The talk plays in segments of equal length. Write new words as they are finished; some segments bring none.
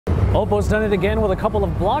Oppo's done it again with a couple of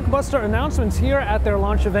blockbuster announcements here at their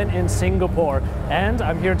launch event in Singapore. And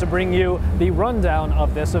I'm here to bring you the rundown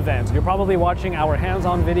of this event. You're probably watching our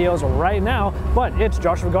hands-on videos right now, but it's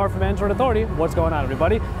Josh Vergara from Android Authority. What's going on,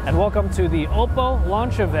 everybody? And welcome to the Oppo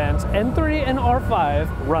launch event N3 and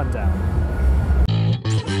R5 rundown.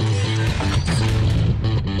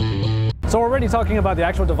 So we're already talking about the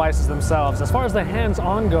actual devices themselves. As far as the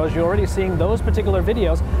hands-on goes, you're already seeing those particular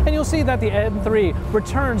videos, and you'll see that the N3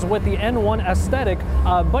 returns with the N1 aesthetic,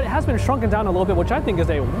 but it has been shrunken down a little bit, which I think is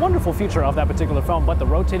a wonderful feature of that particular phone, but the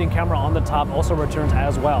rotating camera on the top also returns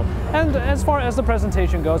as well. And as far as the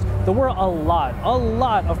presentation goes, there were a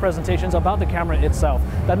lot of presentations about the camera itself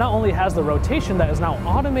that not only has the rotation that is now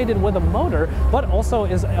automated with a motor, but also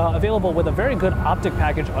is available with a very good optic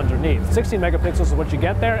package underneath. 16 megapixels is what you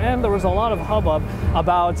get there, and there was a lot of hubbub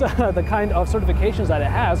about the kind of certifications that it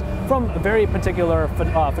has from very particular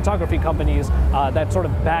photography companies that sort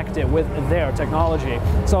of backed it with their technology.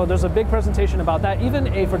 So there's a big presentation about that. Even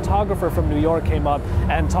a photographer from New York came up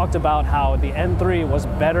and talked about how the N3 was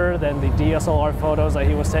better than the DSLR photos that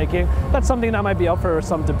he was taking. That's something that might be up for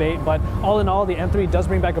some debate, but all in all, the N3 does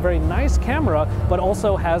bring back a very nice camera, but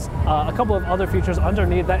also has a couple of other features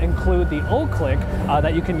underneath that include the O-click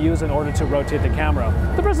that you can use in order to rotate the camera.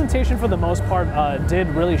 The presentation for the most part did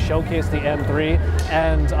really showcase the N3,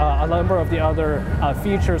 and a number of the other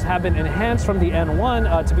features have been enhanced from the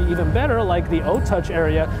N1 to be even better, like the O-touch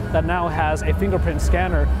area that now has a fingerprint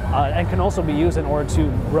scanner and can also be used in order to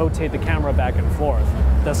rotate the camera back and forth.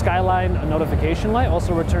 The skyline notification light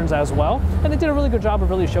also returns as well, and they did a really good job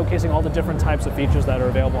of really showcasing all the different types of features that are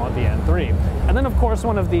available on the N3. And then, of course,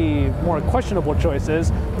 one of the more questionable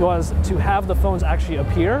choices was to have the phones actually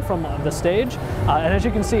appear from the stage. And as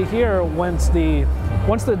you can see here, once the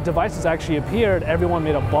devices actually appeared, everyone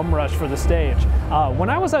made a bum rush for the stage.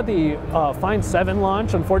 When I was at the Find 7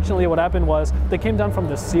 launch, unfortunately what happened was they came down from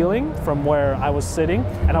the ceiling from where I was sitting,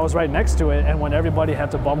 and I was right next to it, and when everybody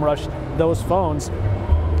had to bum rush those phones,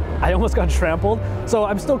 I almost got trampled. So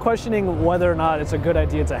I'm still questioning whether or not it's a good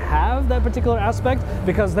idea to have that particular aspect,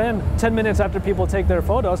 because then 10 minutes after people take their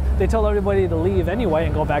photos, they tell everybody to leave anyway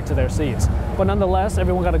and go back to their seats. But nonetheless,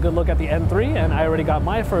 everyone got a good look at the N3, and I already got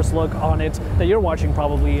my first look on it that you're watching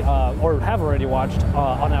probably, or have already watched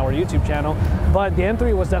on our YouTube channel. But the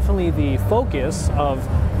N3 was definitely the focus of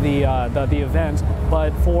the event,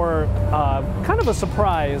 but for kind of a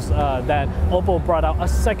surprise that Oppo brought out a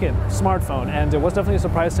second smartphone, and it was definitely a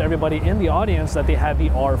surprise to everybody in the audience that they had the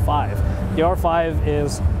R5. The R5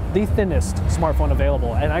 is the thinnest smartphone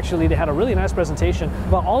available, and actually they had a really nice presentation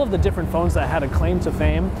about all of the different phones that had a claim to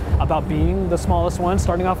fame about being the smallest one,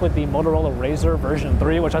 starting off with the Motorola Razr version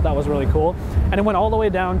 3, which I thought was really cool, and it went all the way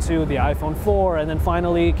down to the iPhone 4, and then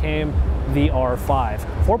finally came the R5.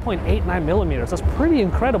 4.89 millimeters. That's pretty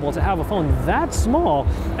incredible to have a phone that small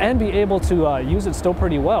and be able to use it still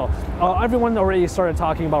pretty well. Everyone already started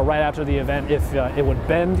talking about right after the event if it would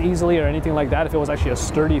bend easily or anything like that, if it was actually a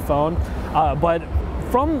sturdy phone, but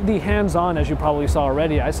from the hands-on, as you probably saw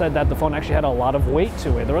already, I said that the phone actually had a lot of weight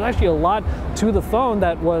to it. There was actually a lot to the phone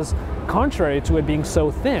that was contrary to it being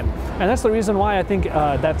so thin. And that's the reason why I think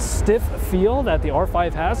that stiff feel that the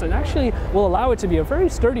R5 has, it actually will allow it to be a very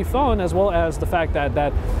sturdy phone, as well as the fact that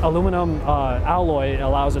that aluminum alloy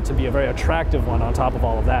allows it to be a very attractive one on top of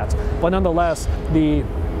all of that. But nonetheless, the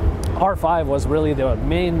R5 was really the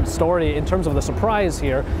main story in terms of the surprise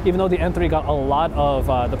here. Even though the N3 got a lot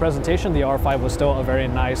of the presentation, the R5 was still a very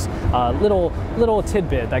nice little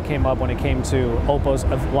tidbit that came up when it came to Oppo's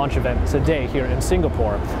launch event today here in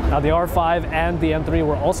Singapore. Now, the R5 and the N3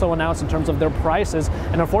 were also announced in terms of their prices,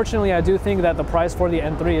 and unfortunately I do think that the price for the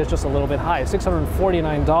N3 is just a little bit high,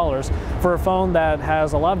 $649 for a phone that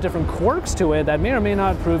has a lot of different quirks to it that may or may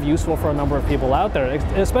not prove useful for a number of people out there,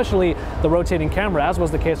 especially the rotating camera, as was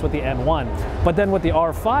the case with the N1. But then with the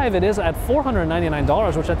R5, it is at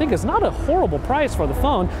 $499, which I think is not a horrible price for the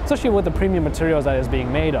phone, especially with the premium materials that it's being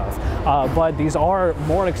made of. But these are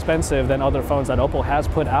more expensive than other phones that Oppo has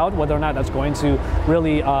put out. Whether or not that's going to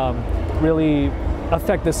really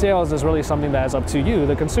affect the sales is really something that is up to you,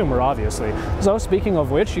 the consumer, obviously. So speaking of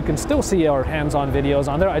which, you can still see our hands-on videos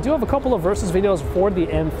on there. I do have a couple of versus videos for the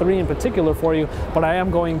N3 in particular for you, but I am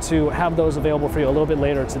going to have those available for you a little bit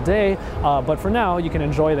later today. But for now, you can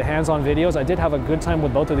enjoy the hands-on videos. I did have a good time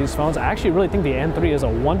with both of these phones. I actually really think the N3 is a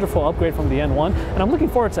wonderful upgrade from the N1, and I'm looking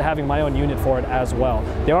forward to having my own unit for it as well.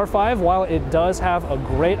 The R5, while it does have a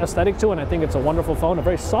great aesthetic to it, and I think it's a wonderful phone, a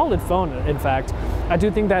very solid phone, in fact, I do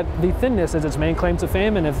think that the thinness is its main claim to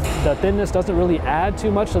fame, and if the thinness doesn't really add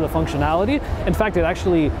too much to the functionality, in fact, it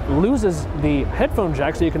actually loses the headphone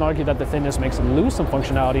jack, so you can argue that the thinness makes it lose some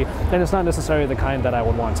functionality, then it's not necessarily the kind that I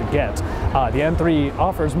would want to get. The N3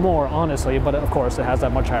 offers more, honestly, but of course it has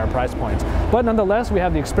that much higher price point. But nonetheless, we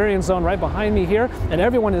have the experience zone right behind me here, and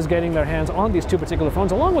everyone is getting their hands on these two particular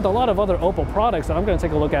phones, along with a lot of other Oppo products that I'm going to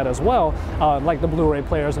take a look at as well, like the Blu-ray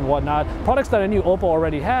players and whatnot. Products that I knew Oppo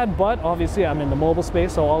already had, but obviously I'm in the mobile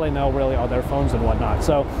space, so all I know really are their phones and whatnot.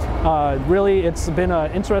 So really, it's been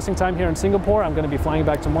an interesting time here in Singapore. I'm going to be flying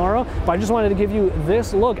back tomorrow, but I just wanted to give you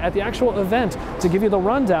this look at the actual event, to give you the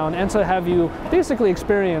rundown and to have you basically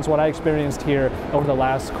experience what I experienced here over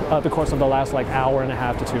the course of the last like hour and a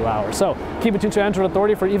half to 2 hours. So keep it tuned to Android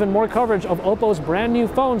Authority for even more coverage of Oppo's brand new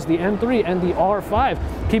phones, the N3 and the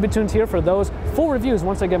R5. Keep it tuned here for those full reviews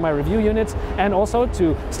once I get my review units, and also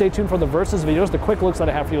to stay tuned for the Versus videos, the quick looks that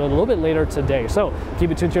I have for you a little bit later today. So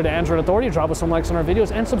keep it tuned here to Android Authority, drop us some likes on our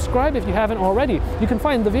videos, and subscribe if you haven't already. You can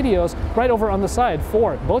find the videos right over on the side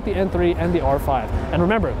for both the N3 and the R5. And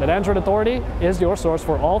remember that Android Authority is your source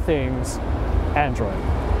for all things Android.